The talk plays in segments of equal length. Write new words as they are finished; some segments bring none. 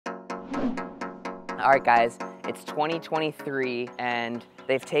All right guys, it's 2023 and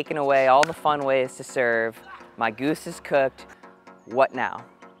they've taken away all the fun ways to serve. My goose is cooked. What now?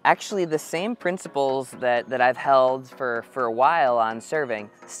 Actually, the same principles that I've held for a while on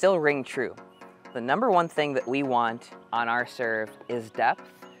serving still ring true. The number one thing that we want on our serve is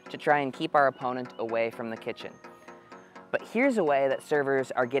depth to try and keep our opponent away from the kitchen. But here's a way that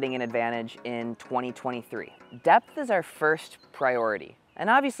servers are getting an advantage in 2023. Depth is our first priority. And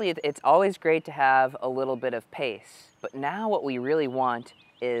obviously it's always great to have a little bit of pace, but now what we really want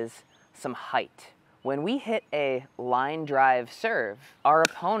is some height. When we hit a line drive serve, our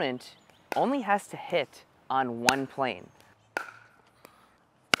opponent only has to hit on one plane.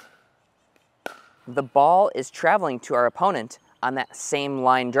 The ball is traveling to our opponent on that same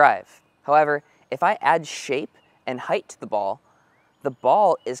line drive. However, if I add shape and height to the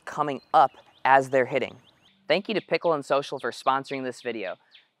ball is coming up as they're hitting. Thank you to Pickle and Social for sponsoring this video.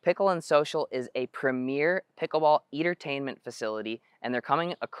 Pickle and Social is a premier pickleball entertainment facility, and they're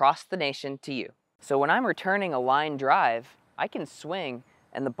coming across the nation to you. So when I'm returning a line drive, I can swing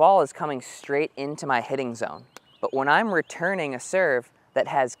and the ball is coming straight into my hitting zone. But when I'm returning a serve that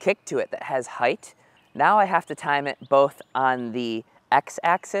has kick to it, that has height, now I have to time it both on the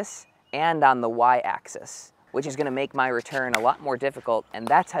x-axis and on the y-axis, which is going to make my return a lot more difficult, and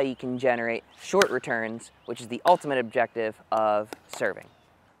that's how you can generate short returns, which is the ultimate objective of serving.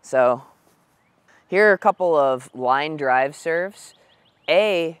 So here are a couple of line drive serves.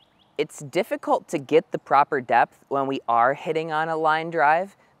 It's difficult to get the proper depth when we are hitting on a line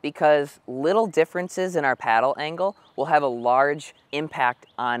drive because little differences in our paddle angle will have a large impact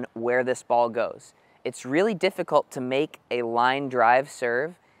on where this ball goes. It's really difficult to make a line drive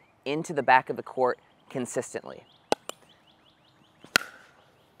serve into the back of the court consistently.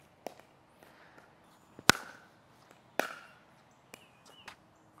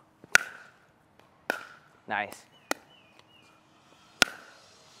 Nice.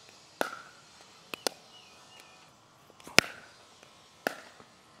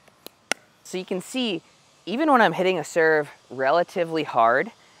 So you can see, even when I'm hitting a serve relatively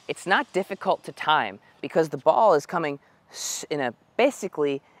hard, it's not difficult to time because the ball is coming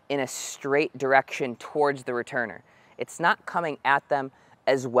basically in a straight direction towards the returner. It's not coming at them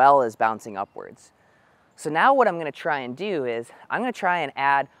as well as bouncing upwards. So now what I'm going to try and do is I'm going to try and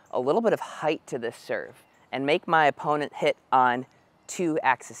add a little bit of height to this serve and make my opponent hit on two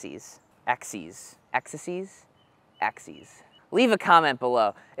axes. Axes. Leave a comment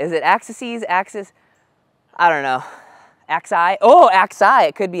below. Is it axes? I don't know. Axi? Oh, axi.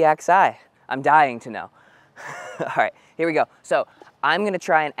 It could be axi. I'm dying to know. All right, here we go. So I'm going to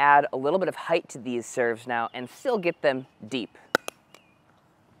try and add a little bit of height to these serves now and still get them deep.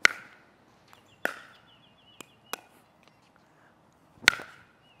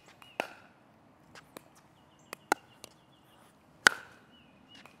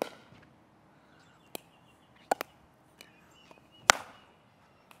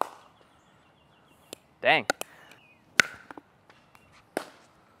 Dang.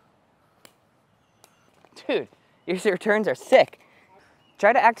 Dude, your returns are sick.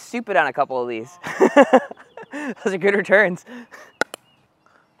 Try to act stupid on a couple of these. Those are good returns.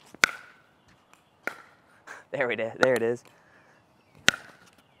 There it is.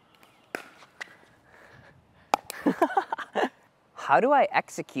 How do I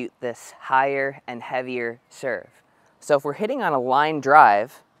execute this higher and heavier serve? So if we're hitting on a line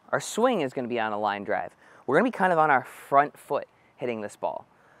drive, our swing is going to be on a line drive. We're going to be kind of on our front foot hitting this ball.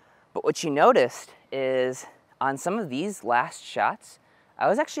 But what you noticed is on some of these last shots, I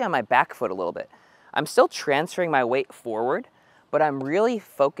was actually on my back foot a little bit. I'm still transferring my weight forward, but I'm really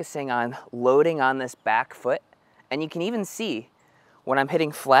focusing on loading on this back foot. And you can even see when I'm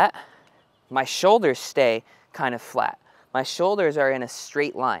hitting flat, my shoulders stay kind of flat. My shoulders are in a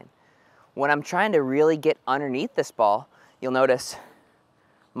straight line. When I'm trying to really get underneath this ball, you'll notice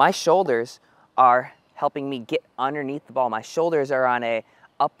my shoulders are helping me get underneath the ball. My shoulders are on a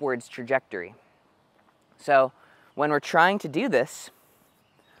upwards trajectory. So when we're trying to do this,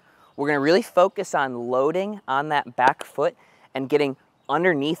 we're going to really focus on loading on that back foot and getting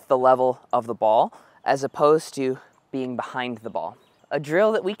underneath the level of the ball as opposed to being behind the ball. A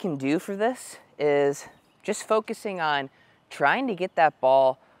drill that we can do for this is just focusing on trying to get that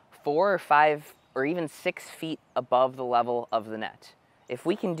ball 4 or 5 or even 6 feet above the level of the net. If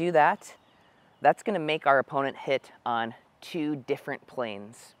we can do that, that's going to make our opponent hit on 2 different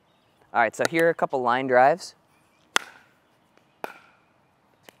planes. All right, so here are a couple line drives.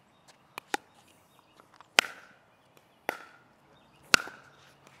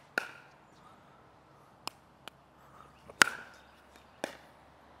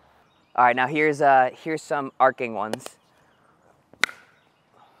 All right, now here's some arcing ones.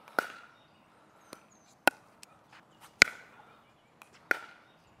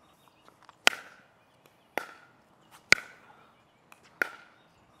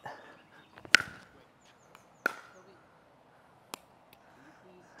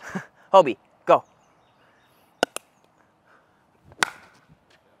 Hobie, go.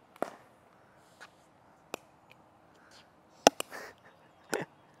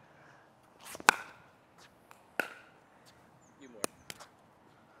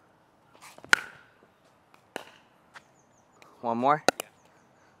 One more.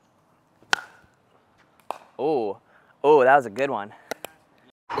 Oh, that was a good one.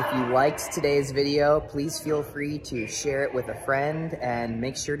 If you liked today's video, please feel free to share it with a friend and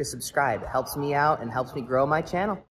make sure to subscribe. It helps me out and helps me grow my channel.